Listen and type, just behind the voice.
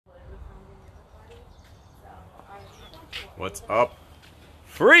What's up,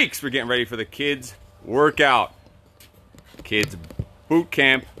 freaks? We're getting ready for the kids workout, kids boot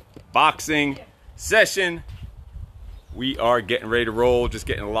camp, boxing session. We are getting ready to roll, just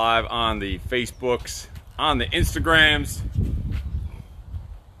getting live on the Facebooks, on the Instagrams.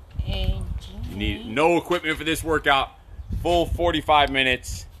 You need no equipment for this workout, full 45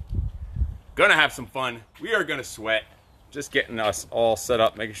 minutes. Gonna have some fun. We are gonna sweat. Just getting us all set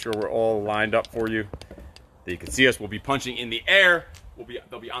up, making sure we're all lined up for you. That you can see us. We'll be punching in the air.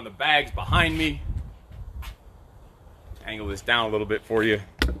 They'll be on the bags behind me. Angle this down a little bit for you.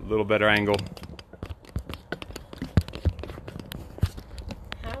 A little better angle.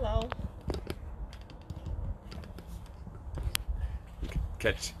 Hello. You can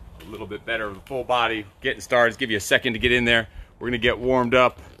catch a little bit better of the full body. Getting started. Just give you a second to get in there. We're gonna get warmed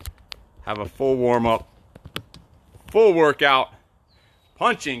up. Have a full warm up. Full workout,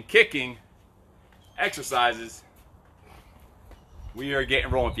 punching, kicking, exercises. We are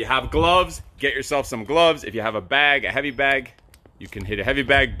getting rolling. If you have gloves, get yourself some gloves. If you have a bag, a heavy bag, you can hit a heavy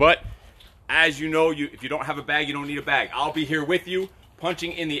bag. But as you know, if you don't have a bag, you don't need a bag. I'll be here with you,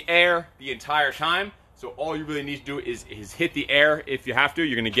 punching in the air the entire time. So all you really need to do is hit the air if you have to.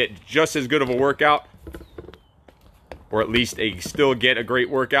 You're going to get just as good of a workout, or at least still get a great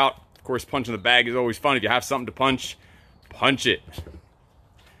workout. Of course, punching the bag is always fun. If you have something to punch, punch it.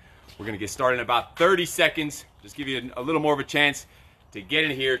 We're going to get started in about 30 seconds. Just give you a little more of a chance to get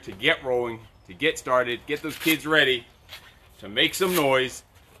in here, to get rolling, to get started, get those kids ready, to make some noise,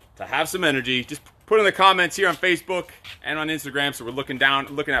 to have some energy. Just put in the comments here on Facebook and on Instagram, so we're looking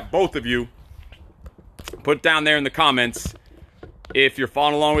at both of you. Put down there in the comments if you're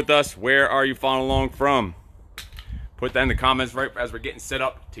following along with us. Where are you following along from? Put that in the comments right as we're getting set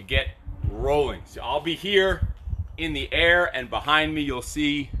up to get rolling. So I'll be here in the air, and behind me you'll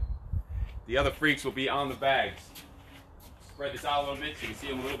see the other freaks will be on the bags. Spread this out a little bit so you can see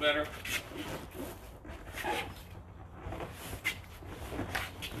them a little better.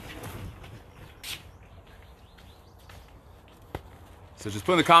 So just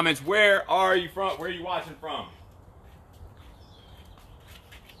put in the comments, where are you from? Where are you watching from?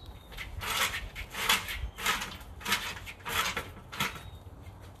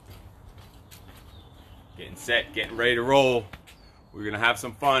 Getting set, getting ready to roll. We're gonna have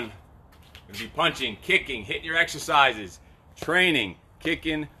some fun. We're gonna be punching, kicking, hitting your exercises, training,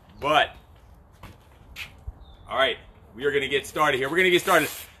 kicking butt. All right, we are gonna get started here. We're gonna get started.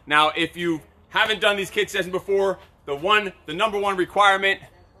 Now, if you haven't done these kids sessions before, the number one requirement,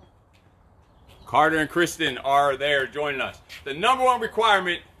 Carter and Kristen are there joining us. The number one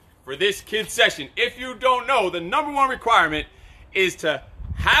requirement for this kids session, if you don't know, the number one requirement is to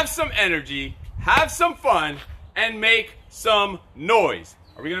have some energy, have some fun, and make some noise.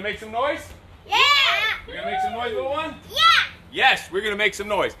 Are we gonna make some noise? Yeah! We're gonna make some noise, little one? Yeah! Yes, we're gonna make some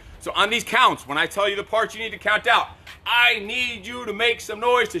noise. So on these counts, when I tell you the parts you need to count out, I need you to make some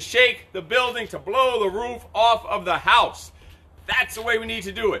noise to shake the building, to blow the roof off of the house. That's the way we need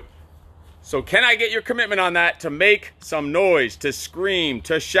to do it. So can I get your commitment on that, to make some noise, to scream,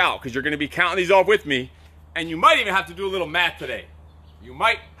 to shout, because you're gonna be counting these off with me, and you might even have to do a little math today. You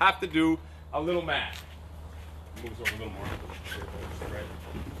might have to do a little math. Move this over a little more.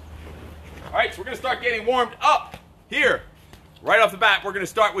 All right, so we're gonna start getting warmed up here. Right off the bat, we're gonna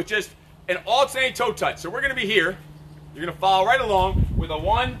start with just an alternating toe touch. So we're gonna be here. You're gonna follow right along with a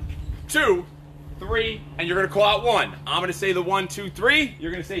 1, 2, 3, and you're gonna call out 1. I'm gonna say the 1, 2, 3.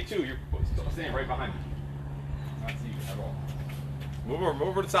 You're gonna say 2. You're standing right behind me. Not see you at all. Move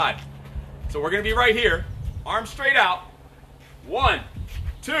over to the side. So we're gonna be right here. Arms straight out. 1,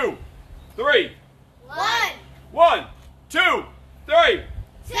 2, 3. 1, 1, 2, 3.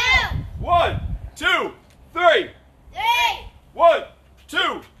 2, 1, 2, 3. 3, 1,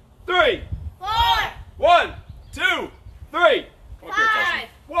 2, 3. 4, 1, 2, 3. 5,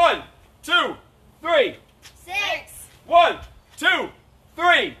 1, 2, 3. 6, 1, 2,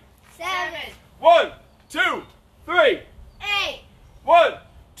 3. 7, 1, 2, 3. 8, 1,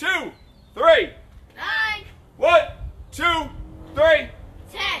 2, 3. 9, 1, 2, 3.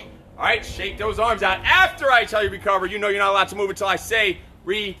 10. All right, shake those arms out. After I tell you recover, you know you're not allowed to move until I say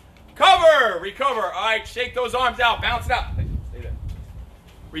recover. Recover. All right, shake those arms out. Bounce it out. Stay there.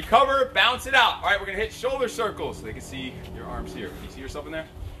 Recover, bounce it out. All right, we're going to hit shoulder circles so they can see your arms here. Can you see yourself in there?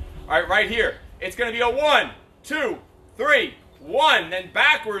 All right, right here. It's going to be a 1, 2, 3, 1. Then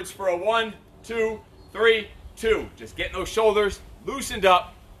backwards for a 1, 2, 3, 2. Just getting those shoulders loosened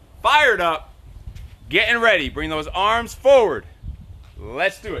up, fired up, getting ready. Bring those arms forward.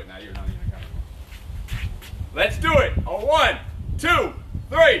 Let's do it. Now you're not even counting. Let's do it. A 1, 2,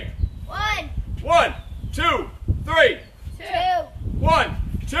 3. 1, 1, 2, 3. 2,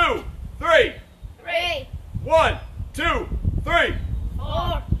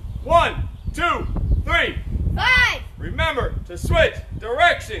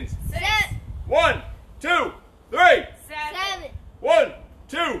 Directions. 6, 1, 2, 3. 7, 1,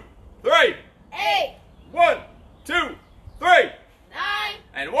 2, 3. 8, 1, 2, 3. 9,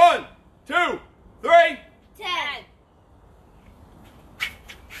 And 1, 2, 3. 10.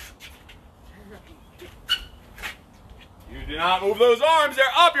 You do not move those arms. They're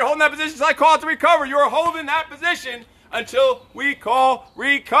up. You're holding that position until I call it to recover. You are holding that position until we call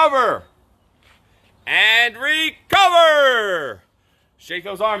recover. And recover. Shake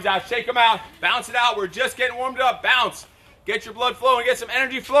those arms out. Shake them out. Bounce it out. We're just getting warmed up. Bounce. Get your blood flowing. Get some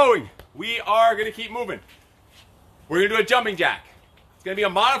energy flowing. We are going to keep moving. We're going to do a jumping jack. It's going to be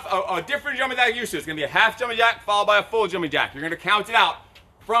a different jumping jack you're used to. It's going to be a half jumping jack followed by a full jumping jack. You're going to count it out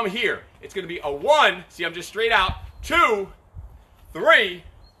from here. It's going to be a 1. See, I'm just straight out. 2, 3,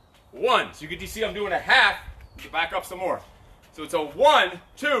 1. So you can see I'm doing a half. You can back up some more. So it's a 1,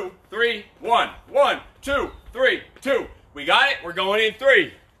 2, 3, 1. 1, 2, 3, 2. We got it. We're going in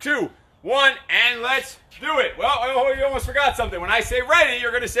 3, 2, 1, and let's do it. Well, oh, you almost forgot something. When I say ready,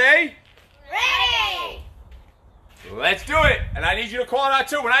 you're going to say? Ready. Let's do it. And I need you to call it out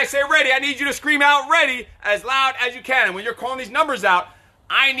too. When I say ready, I need you to scream out ready as loud as you can. And when you're calling these numbers out,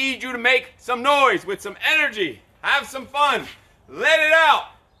 I need you to make some noise with some energy. Have some fun. Let it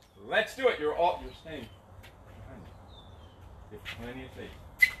out. Let's do it. You're staying behind me. Give plenty of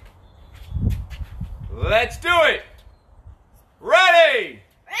space. Let's do it. Ready.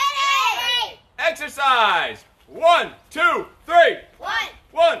 Ready. Exercise. 1, 2, 3. 1,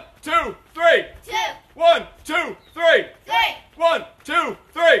 1, 2, 3. 2, 1, 2, 3. 3, 1, 2,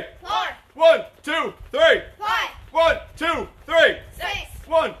 3. 4, 1, 2, 3. 5, 1, 2, 3. 6,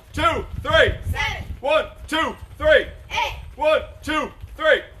 1, 2, 3. 7, 1, 2, 3. 8, 1, 2, 3.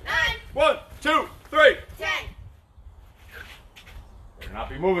 9, 1, 2, 3. 10. Better not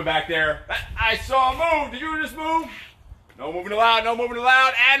be moving back there. I saw a move. Did you just move? No moving allowed. No moving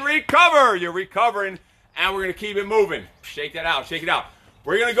allowed. And recover. You're recovering, and we're going to keep it moving. Shake that out. Shake it out.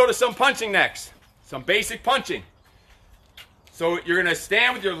 We're going to go to some punching next. Some basic punching. So you're going to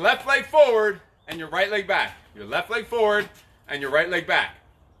stand with your left leg forward and your right leg back. Your left leg forward and your right leg back.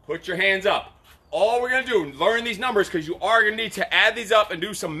 Put your hands up. All we're going to do, learn these numbers because you are going to need to add these up and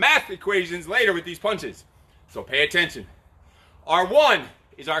do some math equations later with these punches. So pay attention. Our 1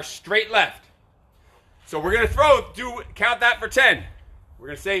 is our straight left. So we're going to count that for 10. We're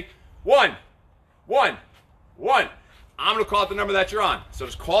going to say 1, 1, 1. I'm going to call out the number that you're on. So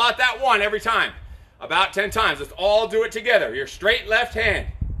just call out that 1 every time. About 10 times. Let's all do it together. Your straight left hand.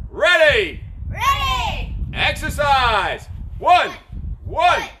 Ready. Ready. Exercise. 1,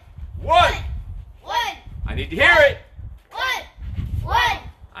 1, 1. 1, I need to hear it. 1, 1.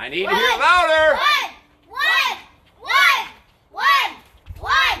 I need to hear it louder. 1, 1, 1,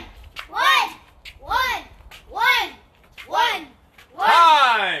 1, 1, 1, 1, 1, 1.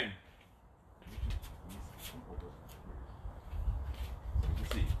 Time. You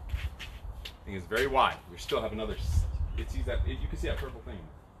can see. I think it's very wide. We still have another. You can see that purple thing.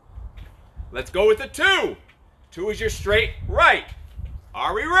 Let's go with the 2. 2 is your straight right.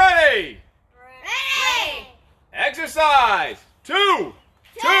 Are we ready? Ready. Exercise. 2,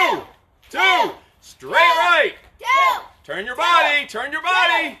 2, 2. Straight right. 2, Turn your body. Turn your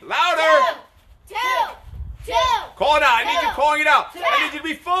body. Louder. 2, 2. Call it out. I need you 2. calling it out. 2. I need you to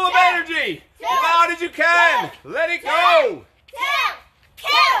be full of 2. energy. 2. Loud as you can. 2. Let it go. 2, 2,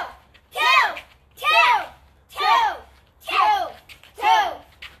 2, 2, 2, 2, 2,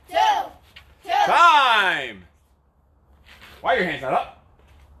 2, 2. Time. Why are your hands not up?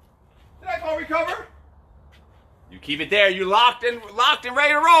 Did I call recover? You keep it there. You locked and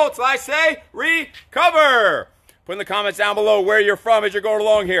ready to roll till I say recover. Put in the comments down below where you're from as you're going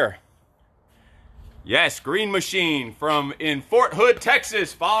along here. Yes, Green Machine in Fort Hood,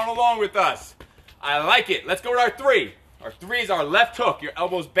 Texas, following along with us. I like it. Let's go with our 3. Our 3 is our left hook. Your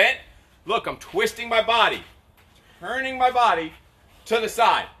elbows bent. Look, I'm twisting my body. Turning my body to the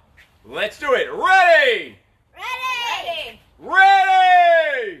side. Let's do it. Ready. Ready.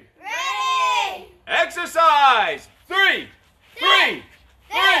 Ready. Ready. Exercise. 3, 3, 3.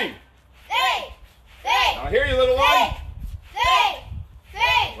 3. I hear you, little one.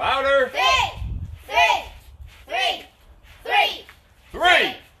 3. Louder. 3. 3. 3. 3.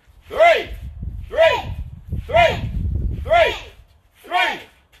 3, 3, 3, 3, 3, 3,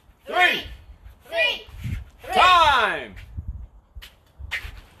 3. 3. Time.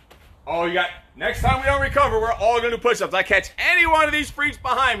 Oh, you got. Next time we don't recover, we're all going to do push-ups. I catch any one of these freaks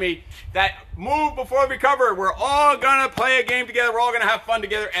behind me that move before we recover, we're all going to play a game together. We're all going to have fun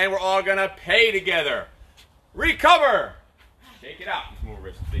together, and we're all going to pay together. Recover. Shake it out. Just move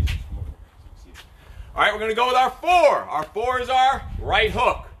over, please. Come over here so you can see it. All right, we're going to go with our 4. Our 4 is our right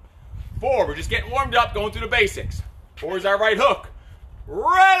hook. 4, we're just getting warmed up, going through the basics. 4 is our right hook.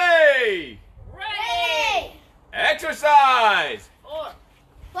 Ready! Ready. Exercise! 4.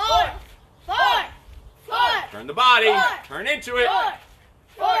 4. 4. 4. Turn the body, 4. turn into it. 4.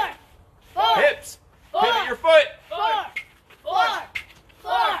 4. 4. Hips, pivot your foot. 4. 4.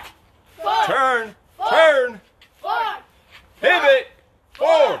 4. 4. Turn, turn, 4. pivot.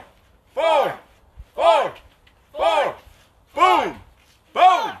 4, 4, 4, 4. Boom,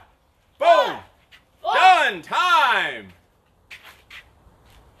 boom, boom. Done, time.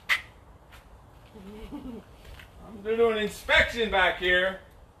 I'm doing an inspection back here.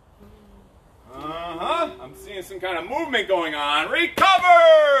 I'm seeing some kind of movement going on.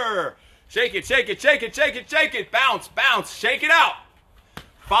 Recover! Shake it, shake it, shake it, shake it, shake it. Bounce, bounce, shake it out.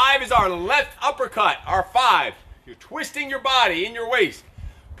 5 is our left uppercut, our 5. You're twisting your body in your waist.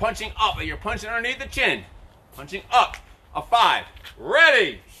 Punching up, you're punching underneath the chin. Punching up, a 5.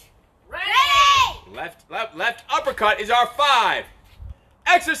 Ready? Ready. Left uppercut is our 5.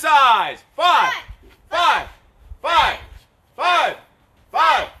 Exercise. 5, 5, 5, 5,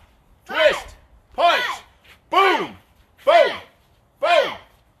 5. Twist, punch, boom, boom, boom.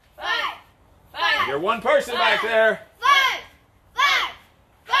 5. 5. You're one person back there. 5. 5.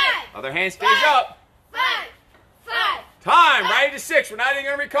 5. Other hand stays up. 5. 5. Time, right to 6. We're not even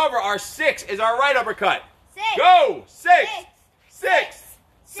going to recover. Our 6 is our right uppercut. 6. Go, 6, 6. 6,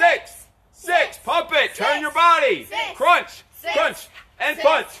 6, 6. Pump it. Turn your body. 6. Crunch, 6. crunch, and 6.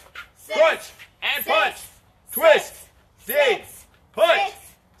 punch. 6. Crunch, and punch. Twist, dig, punch.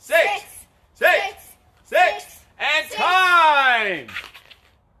 6, 6, 6, and time.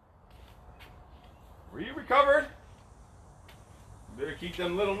 Were you recovered? Better keep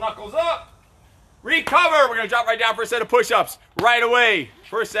them little knuckles up. Recover. We're going to drop right down for a set of push-ups right away.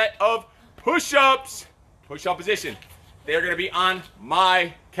 First set of push-ups. Push-up position. They're going to be on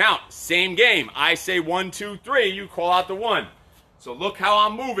my count. Same game. I say 1, 2, 3. You call out the 1. So look how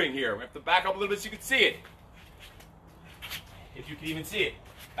I'm moving here. We have to back up a little bit so you can see it. If you can even see it.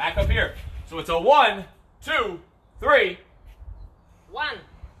 Back up here. So it's a 1, 2, 3. 1.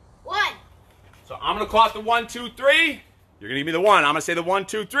 1. So I'm going to call out the 1, 2, 3. You're going to give me the 1. I'm going to say the 1,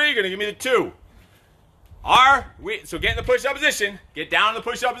 2, 3. You're going to give me the 2. So get in the push-up position. Get down in the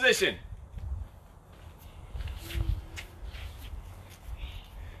push-up position.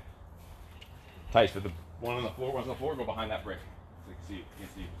 Tight for the one on the floor. One's on the floor. Go behind that brick. So you can see it. You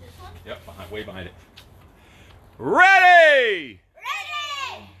can see it. This one? Yep, way behind it. Ready!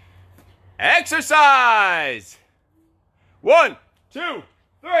 Ready. Exercise! 1, 2,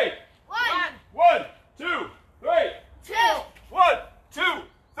 3. 1. 1, 2, 3. 2. 1, 2,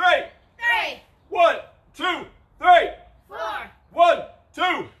 3. 3. 1, 2, 3. 4. 1,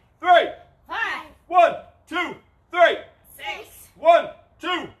 2, 3. 5. 1, 2, 3. 6. 1,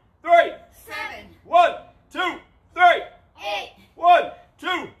 2, 3. 7. 1, 2, 3. 8. 1, 2,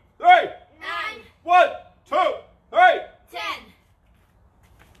 3. 9. 1, 2, 3. 10.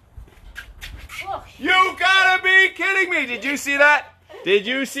 You gotta be kidding me. Did you see that? Did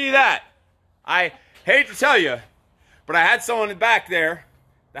you see that? I hate to tell you, but I had someone back there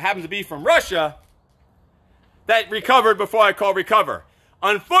that happens to be from Russia that recovered before I called recover.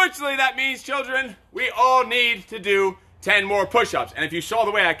 Unfortunately, that means, children, we all need to do 10 more push-ups. And if you saw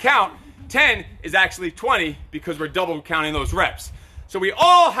the way I count, 10 is actually 20 because we're double counting those reps. So we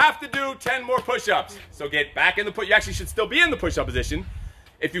all have to do 10 more push-ups. So get back in the you actually should still be in the push-up position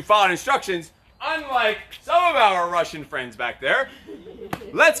if you followed instructions, unlike some of our Russian friends back there.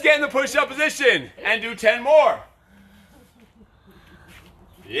 Let's get in the push-up position and do 10 more.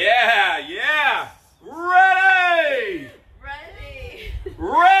 Yeah, yeah. Ready! Ready.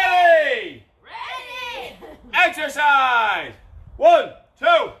 Ready! Ready. Exercise! 1,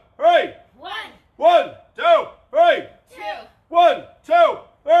 2, 3. 1. 1, 2, 3. 2. 1, 2,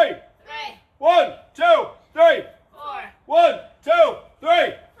 3. 3. 1, 2, 3. 4. 1, 2, 3.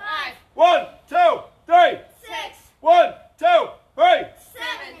 5. 1, 2, 3. 6. 1, 2, 3.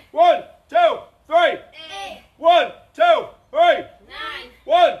 7. 1, 2, 3. 8. 1, 2, 3. 9.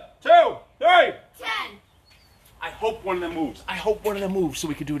 1, 2, 3. 10. I hope one of them moves. I hope one of them moves so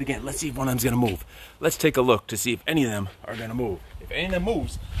we can do it again. Let's see if one of them's going to move. Let's take a look to see if any of them are going to move. If any of them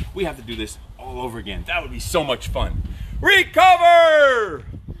moves, we have to do this all over again. That would be so much fun. Recover!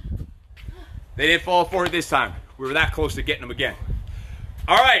 They didn't fall for it this time. We were that close to getting them again.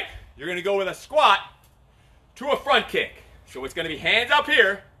 All right, you're going to go with a squat to a front kick. So it's going to be hands up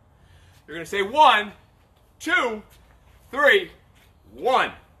here. You're going to say 1, 2, 3,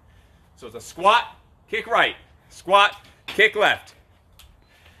 1. So it's a squat, kick right. Squat, kick left.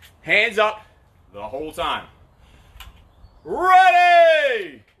 Hands up, the whole time.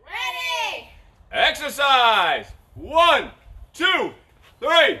 Ready! Ready. Exercise! 1, 2,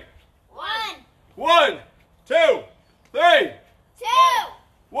 3. 1, 1, 2, 3. 2,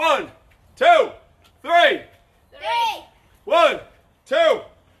 1, 2, 3. 3, 1, 2,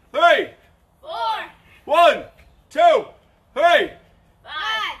 3. 4, 1, 2, 3. 5,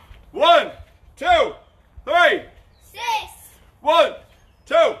 1, 2, 3. 6, 1,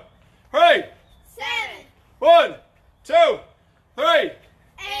 2, 3. 7, 1, 2, 3.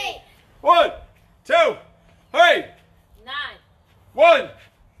 8, 1, 2, 3. 9, 1,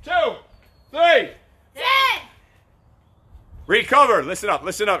 2, 3. 10. Recover. Listen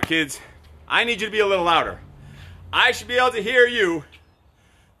up, kids. I need you to be a little louder. I should be able to hear you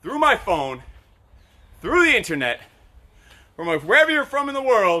through my phone, through the internet, from wherever you're from in the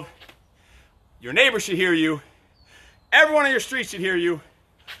world. Your neighbor should hear you. Everyone on your street should hear you.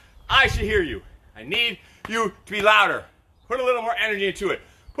 I should hear you. I need you to be louder. Put a little more energy into it.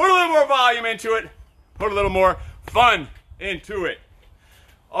 Put a little more volume into it. Put a little more fun into it.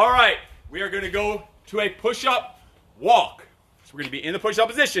 All right, we are going to go to a push-up walk. So we're going to be in the push-up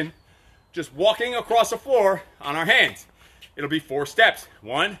position, just walking across the floor on our hands. It'll be 4 steps.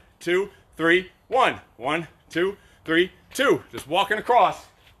 1, 2, 3, 1. 1, 2, 3, 2. Just walking across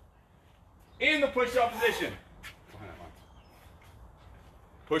in the push-up position.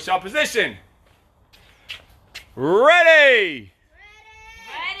 Push-up position. Ready!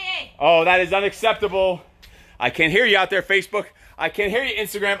 Ready. Oh, that is unacceptable. I can't hear you out there, Facebook. I can't hear you,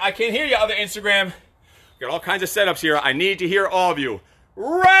 Instagram. I can't hear you, other Instagram. Got all kinds of setups here. I need to hear all of you.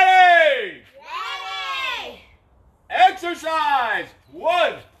 Ready! Ready. Exercise!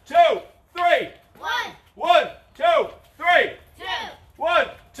 1, 2, 3. 1, 1, 2, 3. 2, 1,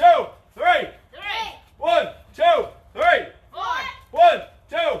 2, 3. 3, 1, 2, 3. 4, 1,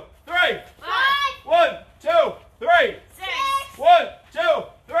 2, 3. 5, 1, 2, 3. 6, 1, 2,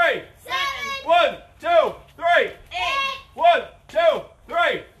 3. 7, 1, 2, 3. 8, 1, 2,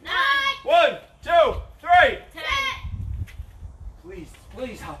 3. 9, 1, 2, 3. 10.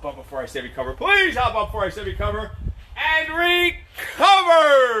 Please hop up before I say recover. Please hop up before I say recover. And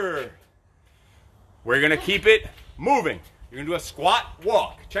recover. We're going to keep it moving. You're going to do a squat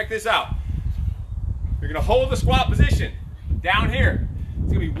walk. Check this out. You're going to hold the squat position down here.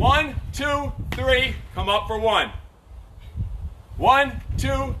 It's going to be 1, 2, 3. Come up for 1. 1,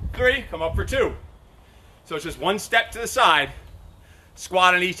 2, 3. Come up for 2. So it's just 1 step to the side.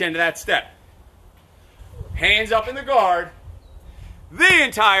 Squat on each end of that step. Hands up in the guard. The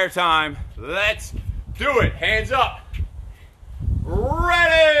entire time. Let's do it. Hands up.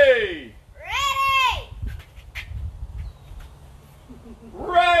 Ready. Ready.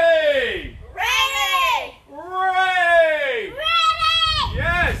 Ready. Ready. Ready. Ready.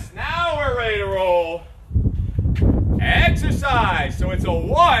 Yes, now we're ready to roll. Exercise. So it's a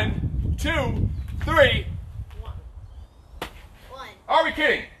 1, 2, 3. 1. 1. Are we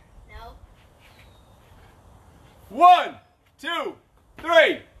kidding? No. 1, 2,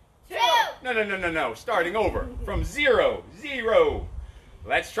 3. 2. No. Starting over from 0, 0.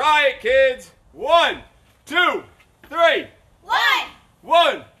 Let's try it, kids. 1, 2, 3. 1.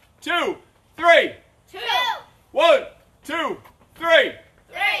 1, 2, 3. 2. 1, 2, 3.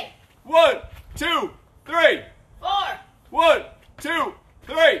 3. 1, 2, 3. 4. 1, 2,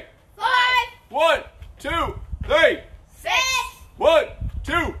 3. 5. 1, 2, 3. 6. 1,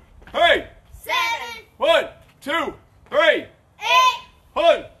 2, 3. 7. 1, 2, 3. 8.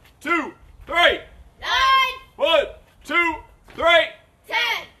 1, 2, 3. 9. 1, 2, 3. 10.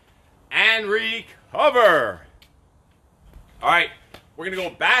 And recover. All right, we're gonna go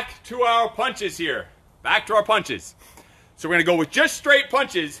back to our punches here. Back to our punches. So we're gonna go with just straight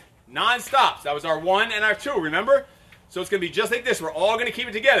punches, non-stops. That was our 1 and our 2, remember? So it's gonna be just like this. We're all gonna keep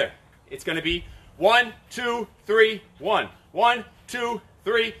it together. It's gonna be 1, 2, 3, 1. 1, 2,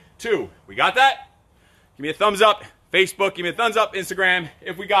 3, 2. We got that? Give me a thumbs up. Facebook, give me a thumbs up. Instagram,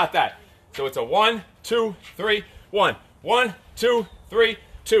 if we got that. So it's a 1, 2, 3, 1. 1, 2, 3,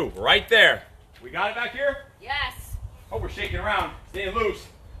 2. Right there. We got it back here? Yes. Oh, we're shaking around, staying loose,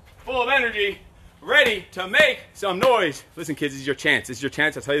 full of energy, ready to make some noise. Listen, kids, this is your chance. This is your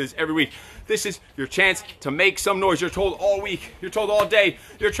chance. I tell you this every week. This is your chance to make some noise. You're told all week. You're told all day.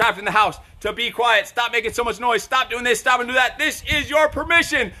 You're trapped in the house to be quiet. Stop making so much noise. Stop doing this. Stop and do that. This is your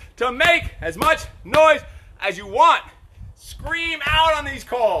permission to make as much noise as you want. Scream out on these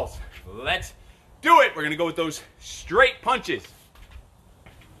calls. Let's do it. We're going to go with those straight punches.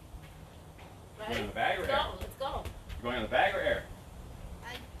 Ready? Going on the bag or air? Let's go. You going on the bag or air?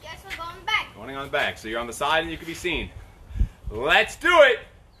 I guess we're going back. Going on the back. So you're on the side and you can be seen. Let's do it.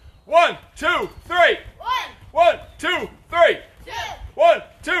 1, 2, 3. 1, 2, 3. 1,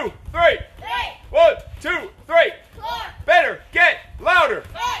 2, 3. 1, 2, 3. Better, get louder.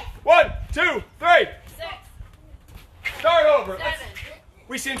 1, 2, 3. Start over.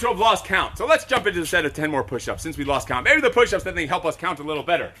 We seem to have lost count, so let's jump into the set of 10 more push-ups since we lost count. Maybe the push-ups then they help us count a little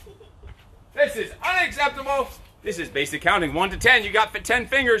better. This is unacceptable. This is basic counting. 1 to 10. You got 10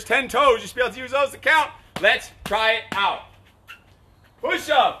 fingers, 10 toes. You should be able to use those to count. Let's try it out.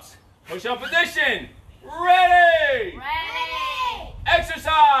 Push-ups. Push-up position. Ready.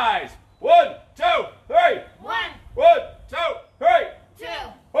 Exercise. 1, 2, 3. 1, 2, 3.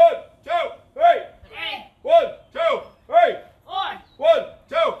 1, 2, 3. 1, 2, 3. 1, 2, 3. 1,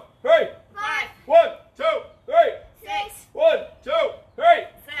 2, 3. 1, 2, 3. 1, 2,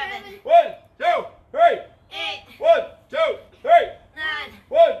 3. 1, 2, 3.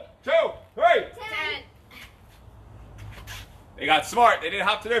 1, 2, 3. They got smart. They didn't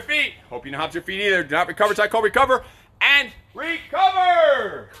hop to their feet. Hope you didn't hop to your feet either. Do not recover till I call recover. And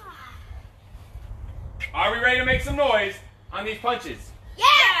recover! Are we ready to make some noise on these punches?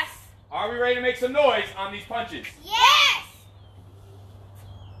 Yes! Are we ready to make some noise on these punches? Yes!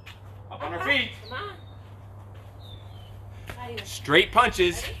 Up on our feet. Come on. Straight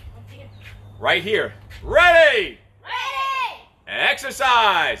punches. Right here. Ready!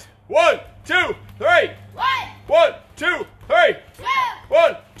 Exercise. 1, 2, 3. 1, 2, 3.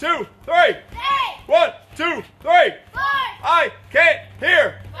 1, 2, 3. 1, 2, 3. I can't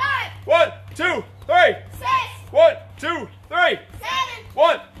hear. 1, 2, 3. 1, 2, 3.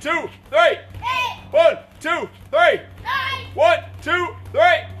 1, 2, 3. 1, 2, 3. 1, 2, 3.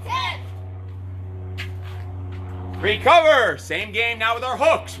 Recover. Same game now with our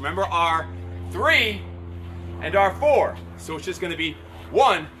hooks. Remember our 3 and our 4. So it's just going to be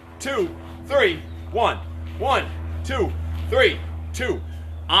 1, 2, 3, 1. 1, 2, 3, 2.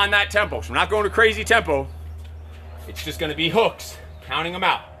 On that tempo. So we're not going to crazy tempo. It's just going to be hooks. Counting them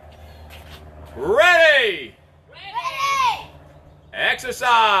out. Ready.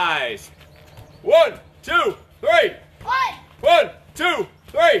 Exercise. 1, 2, 3. 1, 2,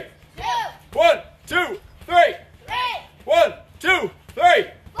 3. 1, 2, 3. 1, 2, 3.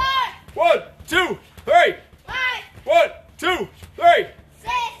 1, 2, 3. 1, 2, 3.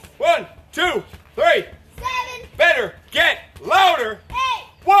 1, 2, 3. Better get louder.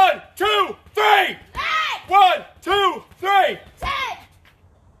 1, 2, 3. 1, 2, 3.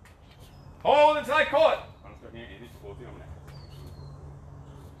 Hold until I call it.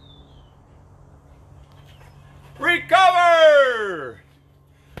 Recover.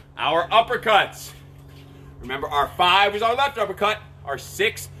 Our uppercuts. Remember, our 5 was our left uppercut. Our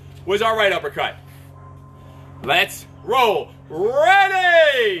 6 was our right uppercut. Let's roll.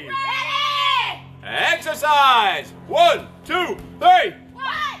 Ready. Exercise. 1, 2, 3.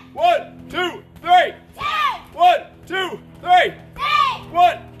 1, 2, 3. 1, 2, 3.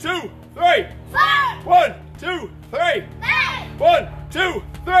 1, 2, 3. 1, 2, 3. 1, 2,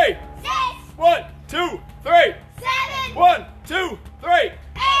 3. 1, 2, 3. 1, 2, 3.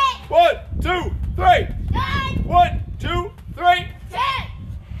 1, 2, 3. 1, 2, 3.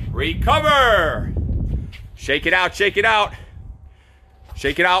 Recover. Shake it out, shake it out.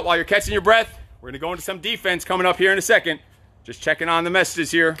 Shake it out while you're catching your breath. We're going to go into some defense coming up here in a second. Just checking on the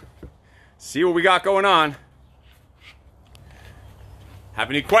messages here. See what we got going on. Have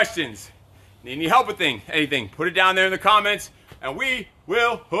any questions? Need any help with anything? Put it down there in the comments and we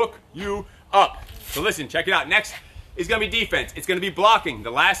will hook you up. So listen, check it out. Next is going to be defense. It's going to be blocking.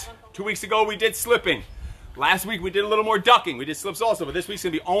 The last 2 weeks ago we did slipping. Last week we did a little more ducking. We did slips also, but this week's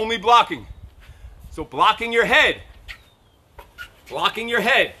going to be only blocking. So blocking your head. Blocking your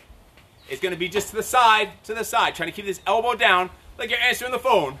head. It's going to be just to the side, trying to keep this elbow down like you're answering the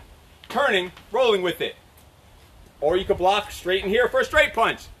phone, turning, rolling with it. Or you could block straight in here for a straight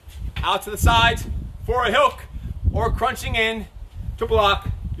punch, out to the sides for a hook, or crunching in to block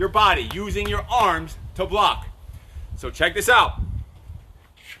your body, using your arms to block. So check this out.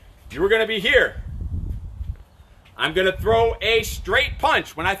 You are going to be here. I'm going to throw a straight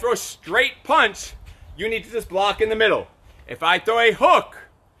punch. When I throw a straight punch, you need to just block in the middle. If I throw a hook,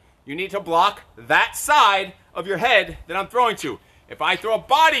 you need to block that side of your head that I'm throwing to. If I throw a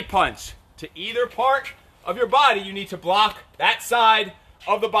body punch to either part of your body, you need to block that side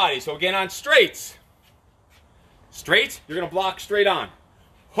of the body. So again, on straights, you're going to block straight on.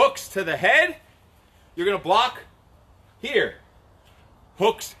 Hooks to the head, you're going to block here.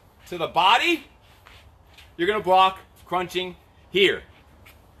 Hooks to the body, you're going to block crunching here.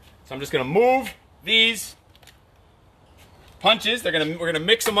 So I'm just going to move these punches. We're going to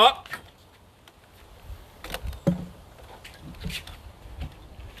mix them up.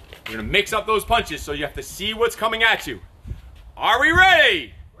 You're gonna mix up those punches so you have to see what's coming at you. Are we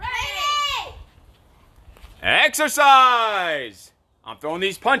ready? Ready! Exercise! I'm throwing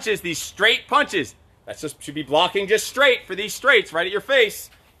these punches, these straight punches. That's just should be blocking just straight for these straights right at your face.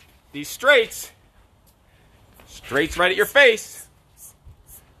 These straights. Straights right at your face.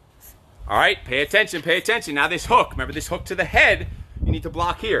 All right, pay attention, pay attention. Now this hook, remember this hook to the head, you need to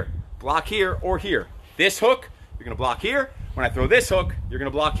block here. Block here or here. This hook, you're gonna block here. When I throw this hook, you're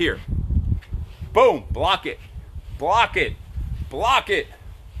gonna block here. Boom, block it, block it, block it.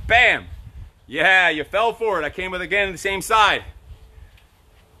 Bam. Yeah, you fell for it. I came with again the same side.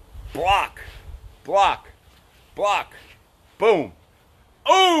 Block, block, block, boom.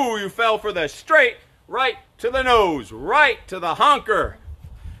 Oh, you fell for the straight, right to the nose, right to the honker.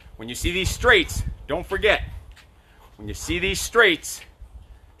 When you see these straights, don't forget, when you see these straights,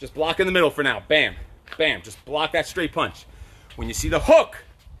 just block in the middle for now. Bam, bam, just block that straight punch. When you see the hook,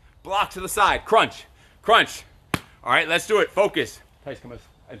 block to the side, crunch, crunch. All right, let's do it, focus. Tice, come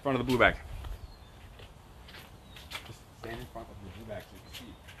in front of the blue bag. Just stand in front of the blue bag so you can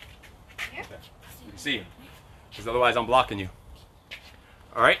see. Here? So you can see, because otherwise I'm blocking you.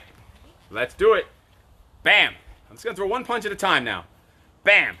 All right, let's do it. Bam. I'm just gonna throw one punch at a time now.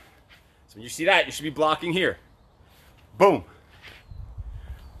 Bam. So when you see that, you should be blocking here. Boom.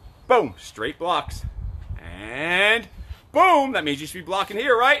 Boom. Straight blocks. And boom. That means you should be blocking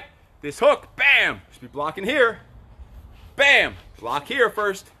here, right? This hook. Bam. You should be blocking here. Bam. Block here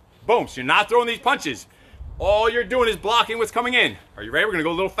first. Boom. So you're not throwing these punches. All you're doing is blocking what's coming in. Are you ready? We're gonna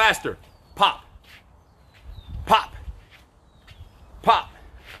go a little faster. Pop. Pop. Pop.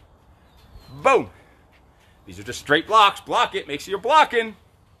 Boom. These are just straight blocks. Block it. Make sure you're blocking.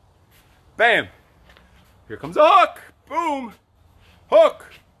 Bam. Here comes a hook. Boom. Hook.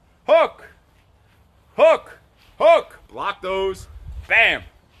 Hook. Hook. Hook. Block those. Bam.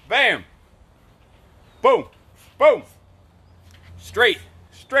 Bam. Boom. Boom. Straight.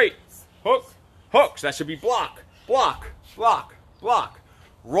 Straight. Hook. Hook. So that should be block. Block. Block. Block.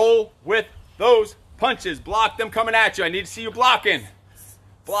 Roll with those punches. Block them coming at you. I need to see you blocking.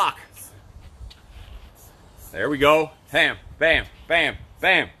 Block. There we go. Bam, bam, bam,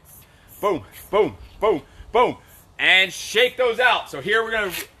 bam. Boom, boom, boom, boom. And shake those out. So here we're going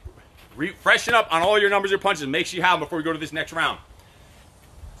to freshen up on all your numbers, your punches. Make sure you have them before we go to this next round.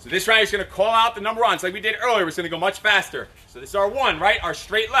 So this round, you're going to call out the number on. It's like we did earlier. We're going to go much faster. So this is our one, right? Our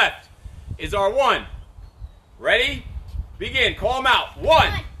straight left is our one. Ready? Begin. Call them out.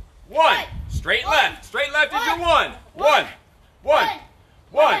 One. One. Straight left. Straight left is your one. One. One.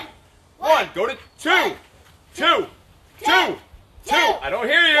 One. One. Go to two. Two. Two. Two. I don't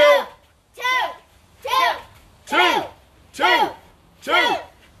hear you. Two. Two. Two. Two.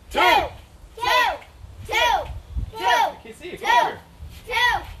 Two. I can't see it. Come over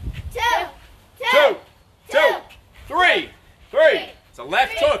here. Two. Two. Three. Three. It's a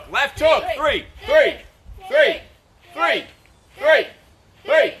left hook. Left hook. Three. Three. Three. Three. Three.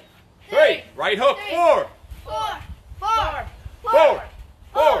 Three. Three. Right hook. Four. Four. Four.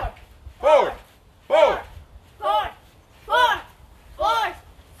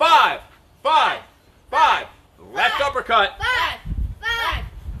 Five. Five. Five. Left uppercut.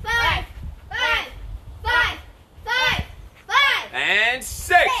 And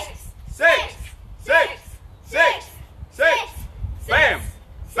six. Six. Bam.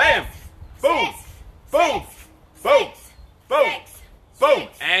 Bam. Boom. Boom. Boom. Boom. Boom.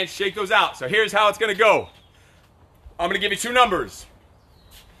 And shake those out. So here's how it's going to go. I'm going to give you two numbers.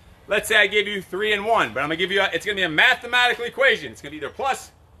 Let's say I give you 3 and 1, but I'm going to give you, it's going to be a mathematical equation. It's going to be either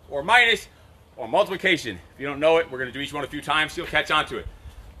plus or minus or multiplication. If you don't know it, we're going to do each one a few times so you'll catch on to it.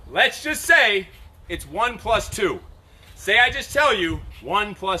 Let's just say it's 1 plus 2. Say I just tell you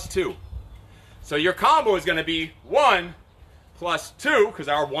 1 plus 2. So your combo is going to be 1 plus 2, because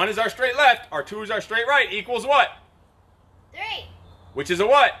our 1 is our straight left, our 2 is our straight right, equals what? 3. Which is a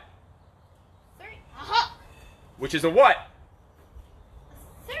what? 3. Which is a what?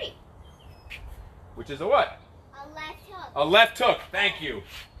 3. Which is a what? A left hook. A left hook. Thank you.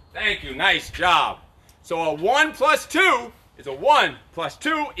 Thank you. Nice job. So a 1 plus 2 is a 1 plus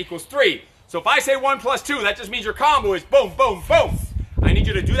 2 equals 3. So if I say 1 plus 2, that just means your combo is boom, boom, boom. I need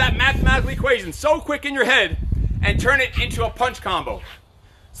you to do that mathematical equation so quick in your head and turn it into a punch combo.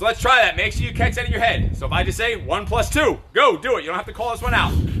 So let's try that. Make sure you catch that in your head. So if I just say 1 plus 2, go, do it. You don't have to call this one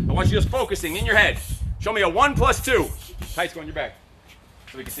out. I want you just focusing in your head. Show me a 1 plus 2. Tights, go on your back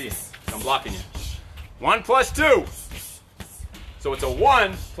so we can see it. So I'm blocking you. 1 plus 2. So it's a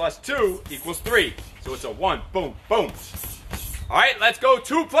 1 plus 2 equals 3. So it's a 1. Boom, boom. All right, let's go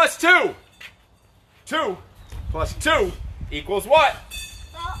 2 plus 2. 2 plus 2 equals what?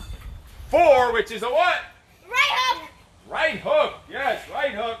 4, which is a what? Right hook. Right hook. Yes,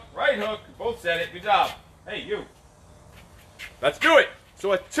 right hook, right hook. Both said it. Good job. Hey, you. Let's do it.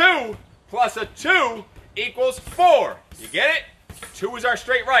 So a 2 plus a 2 equals 4. You get it? 2 is our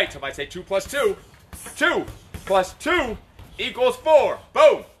straight right. So if I say 2 plus 2, 2 plus 2 equals 4.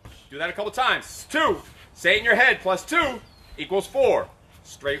 Boom. Do that a couple times. 2. Say it in your head. Plus 2 equals 4.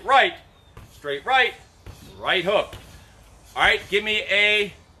 Straight right, right hook. All right, give me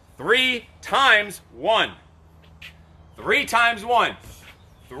a 3 times 1. 3 times 1.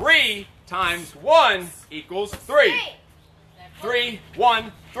 3 times 1 equals 3. 3,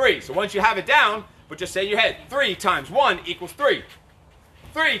 1, 3. So once you have it down, but just say in your head, 3 times 1 equals 3.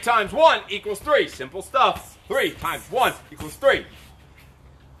 3 times 1 equals 3. Simple stuff. 3 times 1 equals 3.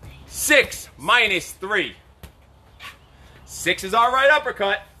 6 minus 3. 6 is our right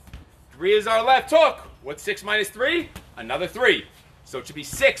uppercut. 3 is our left hook. What's 6 minus 3? Another 3. So it should be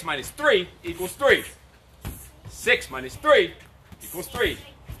 6 minus 3 equals 3. 6 minus 3 equals 3.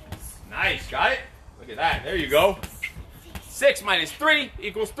 Nice, got it? Look at that. There you go. 6 minus 3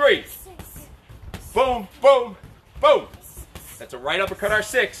 equals 3. Boom, boom, boom. That's a right uppercut, our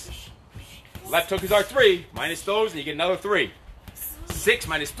 6. Left hook is our 3. Minus those, and you get another 3. 6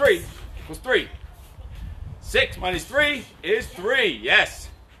 minus 3 equals 3. 6 minus 3 is 3. Yes.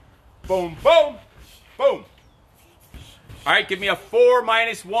 Boom, boom, boom. All right, give me a 4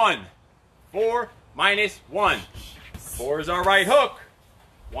 minus 1. 4 minus 1. 4 is our right hook.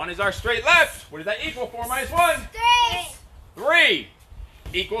 1 is our straight left. What does that equal? 4 minus 1? 3. 3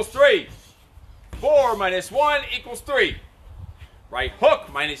 equals 3. 4 minus 1 equals 3. Right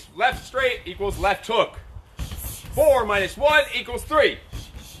hook minus left straight equals left hook. 4 minus 1 equals 3.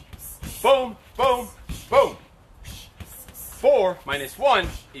 Boom, boom, boom. 4 minus 1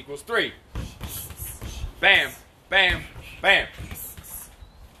 equals 3. Bam, bam, bam.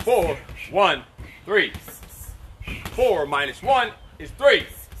 4, 1, 3. 4 minus 1 is 3.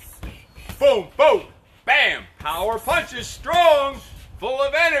 Boom, boom, bam. Power punches, strong, full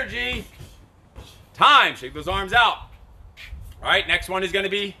of energy. Time. Shake those arms out. All right, next one is going to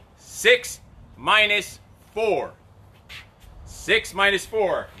be 6 minus 4. 6 minus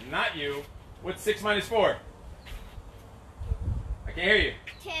 4. Not you. What's 6 minus 4? I can't hear you.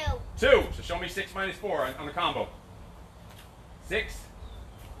 2. 2. So show me 6 minus 4 on the combo. 6,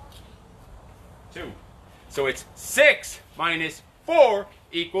 2. So it's 6 minus 4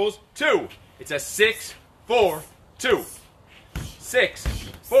 equals 2. It's a 6, 4, 2. 6,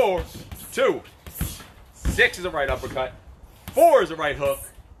 4, 2. 6 is a right uppercut. 4 is a right hook.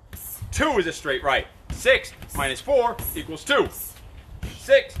 2 is a straight right. 6 minus 4 equals 2.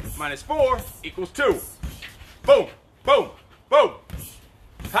 6 minus 4 equals 2. Boom, boom, boom.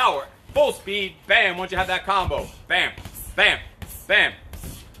 Power, full speed, bam, once you have that combo. Bam, bam, bam.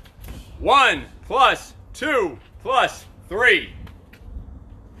 1 plus 2 plus 3.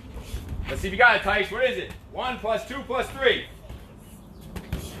 Let's see if you got it, Tice. What is it? 1 plus 2 plus 3.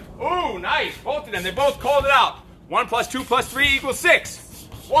 Ooh, nice. Both of them. They both called it out. 1 plus 2 plus 3 equals 6.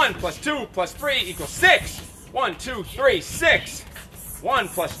 1 plus 2 plus 3 equals 6. 1, 2, 3, 6. 1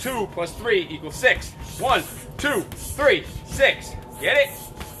 plus 2 plus 3 equals 6. 1, 2, 3, 6. Get it?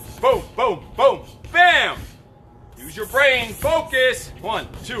 Boom, boom, boom, bam. Use your brain. Focus. 1,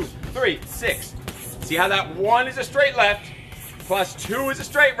 2, 3, 6. See how that 1 is a straight left, plus 2 is a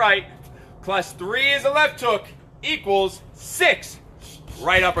straight right, plus 3 is a left hook, equals 6.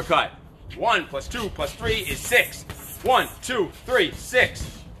 Right uppercut. 1 plus 2 plus 3 is 6. 1, 2, 3,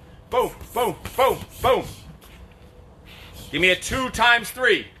 6. Boom, boom, boom, boom. Give me a 2 times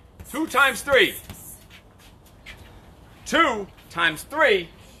 3. 2 times 3. 2 times 3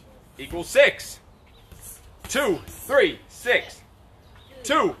 equals 6. 2, 3, 6.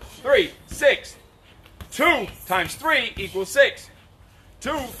 2, 3, 6. 2 times 3 equals 6.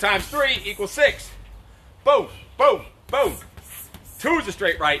 2 times 3 equals 6. Boom, boom, boom. 2 is a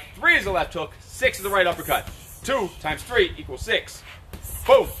straight right. 3 is a left hook. 6 is a right uppercut. 2 times 3 equals 6.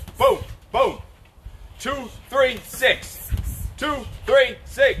 Boom, boom, boom. 2, 3, 6. 2, 3,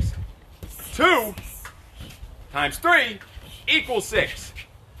 6. 2 times 3 equals 6.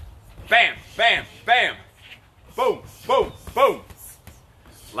 Bam, bam, bam. Boom, boom, boom.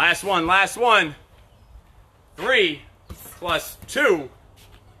 Last one, last one. 3 plus 2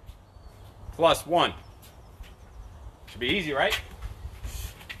 plus 1. Should be easy, right?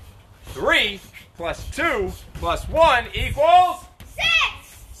 3 plus 2 plus 1 equals?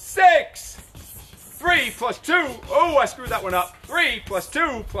 6. 6. 3 plus 2. Oh, I screwed that one up. 3 plus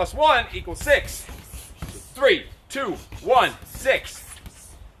 2 plus 1 equals 6. 3, 2, 1, 6.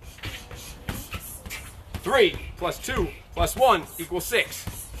 3 plus 2 plus 1 equals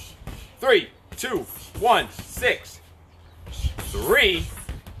 6.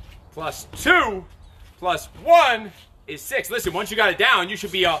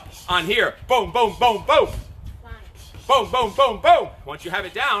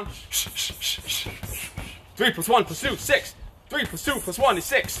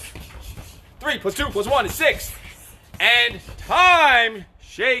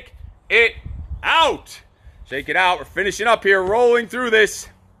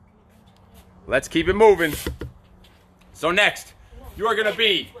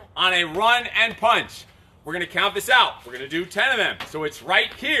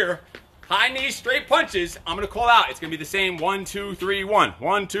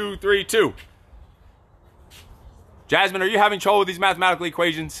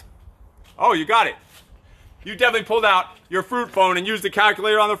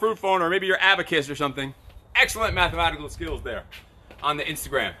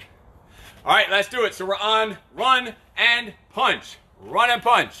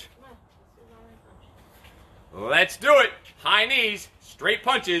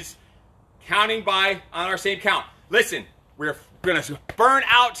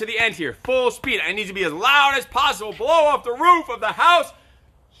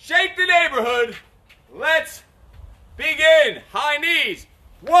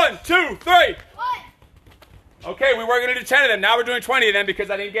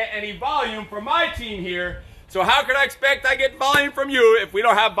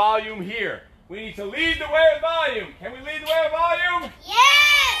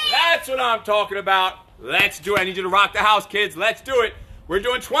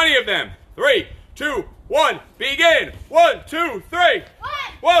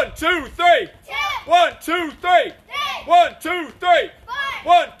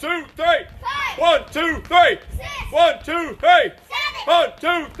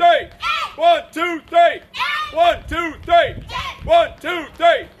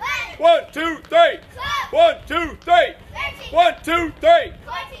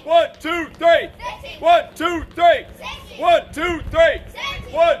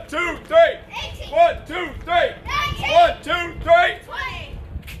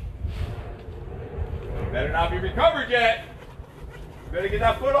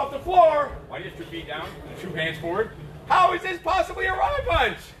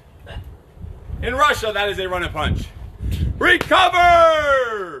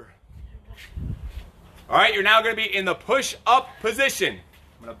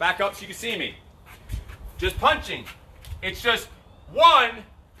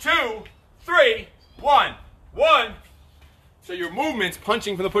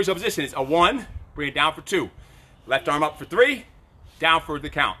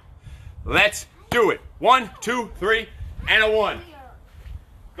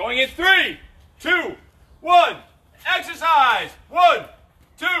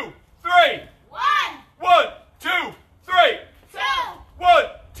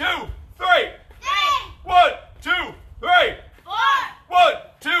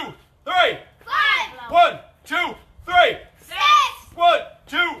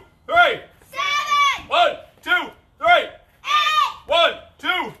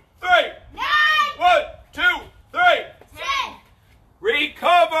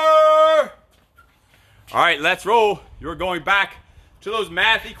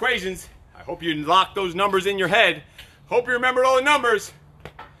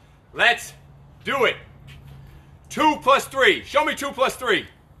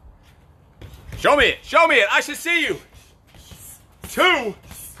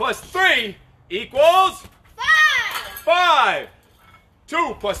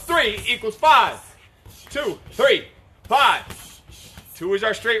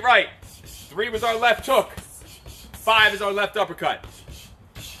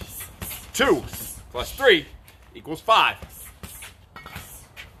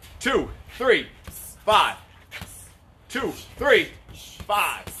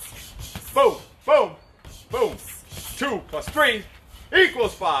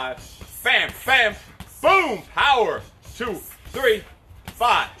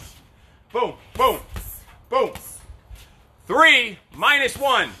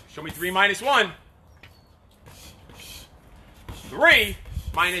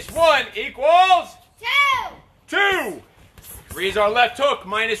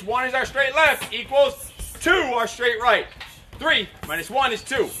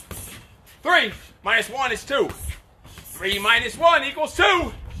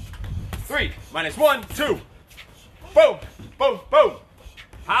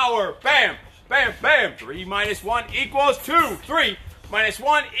 minus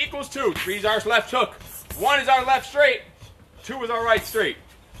 1 equals 2. 3 is our left hook. 1 is our left straight. 2 is our right straight.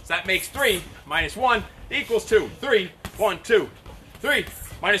 So that makes 3 minus 1 equals 2. 3, 1, 2. 3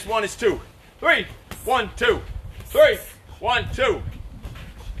 minus 1 is 2. 3, 1, 2. 3, 1, 2.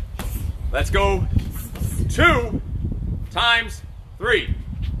 Let's go 2 times 3.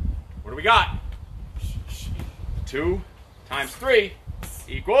 What do we got? 2 times 3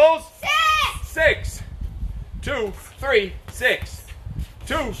 equals 6. 2, 3, 6.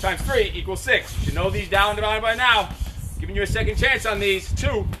 2 times 3 equals 6. You should know these down divided by now. Giving you a second chance on these.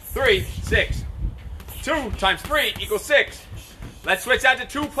 2, 3, 6. 2 times 3 equals 6. Let's switch that to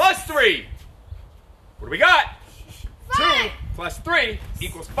 2 plus 3. What do we got? 2 plus 3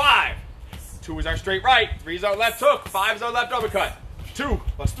 equals 5. 2 is our straight right. 3 is our left hook. 5 is our left uppercut. 2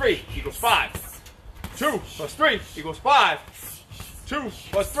 plus 3 equals 5. 2 plus 3 equals 5. 2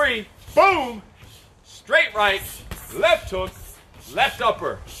 plus 3, boom! Straight right, left hook, left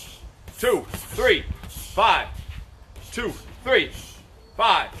upper. 2, 3, 5. 2, 3,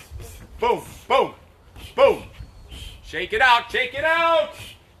 5. Boom, boom, boom. Shake it out, shake it out.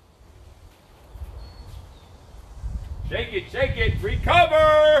 Shake it,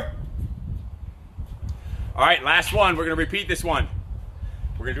 recover. All right, last one. We're going to repeat this one.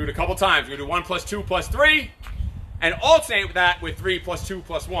 We're going to do it a couple times. We're going to do 1 plus 2 plus 3 and alternate that with 3 plus 2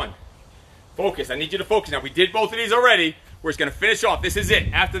 plus 1. Focus. I need you to focus. Now, we did both of these already. We're just going to finish off. This is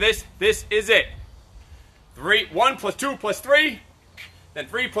it. After this, this is it. 1 plus 2 plus 3, then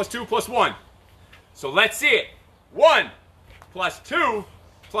 3 plus 2 plus 1. So let's see it. 1 plus 2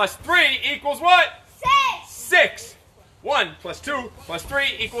 plus 3 equals what? 6. 1 plus 2 plus 3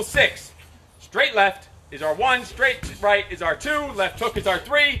 equals 6. Straight left is our 1, straight right is our 2, left hook is our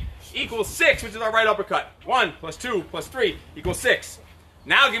 3, equals 6, which is our right uppercut. 1 plus 2 plus 3 equals 6.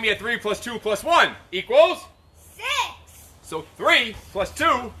 Now give me a 3 plus 2 plus 1 equals? 6. So 3 plus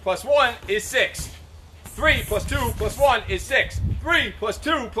 2 plus 1 is 6. 3 plus 2 plus 1 is 6. 3 plus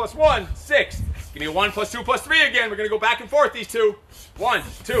 2 plus 1, 6. Give me a 1 plus 2 plus 3 again. We're going to go back and forth, these two. 1,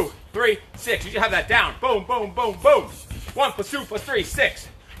 2, 3, 6. You should have that down. Boom, boom, boom, boom. 1 plus 2 plus 3 is 6.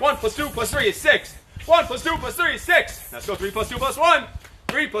 1 plus 2 plus 3 is 6. 1 plus 2 plus 3 is 6. Now let's go 3 plus 2 plus 1.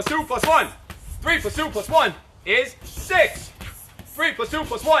 3 plus 2 plus 1. 3 plus 2 plus 1 is 6. 3 plus 2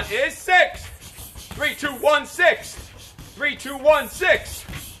 plus 1 is 6. 3, 2, 1, 6. 3, 2, 1, 6.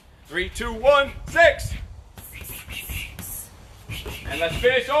 3, 2, 1, 6. And let's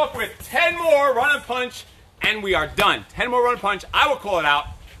finish off with 10 more run and punch, and we are done. 10 more run and punch. I will call it out.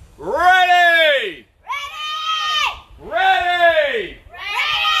 Ready! Ready! Ready!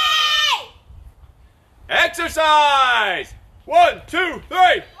 Ready! Exercise! 1, 2,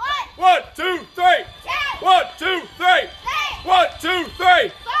 3. 1, 2, 3. 1, 2, 3. 1, 2,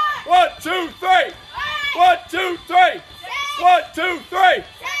 3. 1, 2, 3. 1, 2, 3. 1, 2, 3.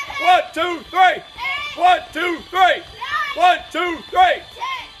 1, 2, 3. 1, 2, 3. 1, 2, 3.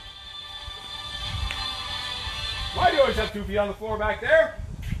 Why do you always have 2 feet on the floor back there?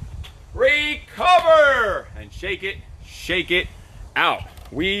 Recover and shake it out.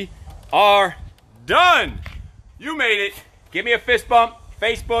 We are done. You made it. Give me a fist bump,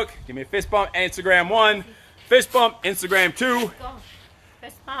 Facebook. Give me a fist bump, Instagram 1. Fist bump, Instagram 2.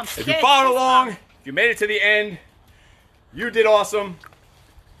 Fist bump. If you followed along, if you made it to the end, you did awesome.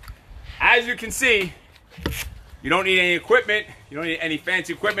 As you can see, you don't need any equipment. You don't need any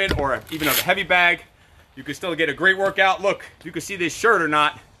fancy equipment or even a heavy bag. You can still get a great workout. Look, you can see this shirt or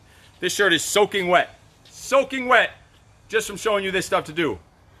not. This shirt is soaking wet. Soaking wet just from showing you this stuff to do.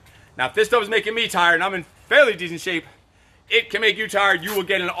 Now, if this stuff is making me tired and I'm in fairly decent shape, it can make you tired. You will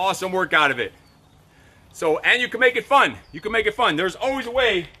get an awesome workout of it. So, and you can make it fun. You can make it fun. There's always a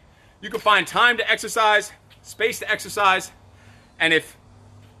way you can find time to exercise, space to exercise, and if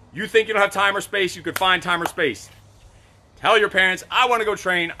you think you don't have time or space, you could find time or space. Tell your parents, I want to go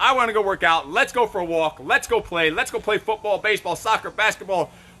train, I want to go work out, let's go for a walk, let's go play football, baseball, soccer,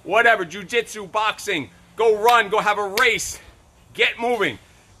 basketball, whatever, jiu-jitsu, boxing, go run, go have a race. Get moving.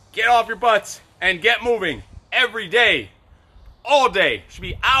 Get off your butts and get moving every day, all day. Should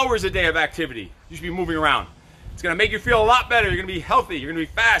be hours a day of activity. You should be moving around. It's going to make you feel a lot better. You're going to be healthy. You're going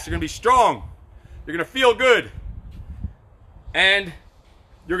to be fast. You're going to be strong. You're going to feel good. And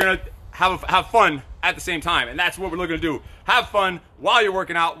you're going to have fun at the same time. And that's what we're looking to do. Have fun while you're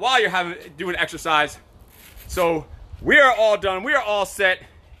working out, while you're doing exercise. So we are all done. We are all set.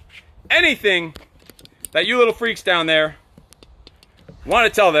 Anything that you little freaks down there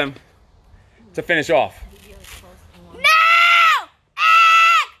want to tell them to finish off?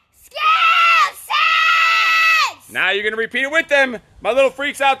 Now you're going to repeat it with them, my little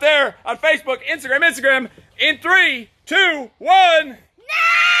freaks out there on Facebook, Instagram, in 3, 2, 1. No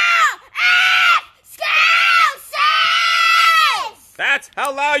excuses! That's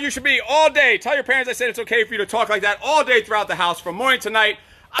how loud you should be all day. Tell your parents I said it's okay for you to talk like that all day throughout the house from morning to night.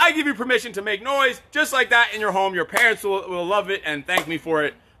 I give you permission to make noise just like that in your home. Your parents will love it and thank me for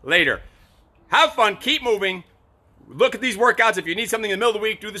it later. Have fun. Keep moving. Look at these workouts. If you need something in the middle of the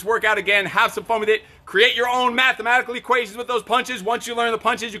week, do this workout again. Have some fun with it. Create your own mathematical equations with those punches. Once you learn the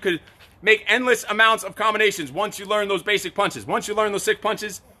punches, you could make endless amounts of combinations. Once you learn those basic punches. Once you learn those 6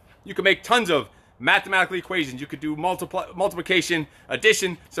 punches, you can make tons of mathematical equations. You could do multiplication,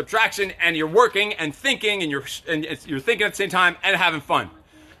 addition, subtraction, and you're working and thinking, and you're thinking at the same time and having fun.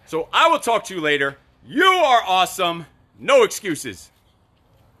 So I will talk to you later. You are awesome. No excuses.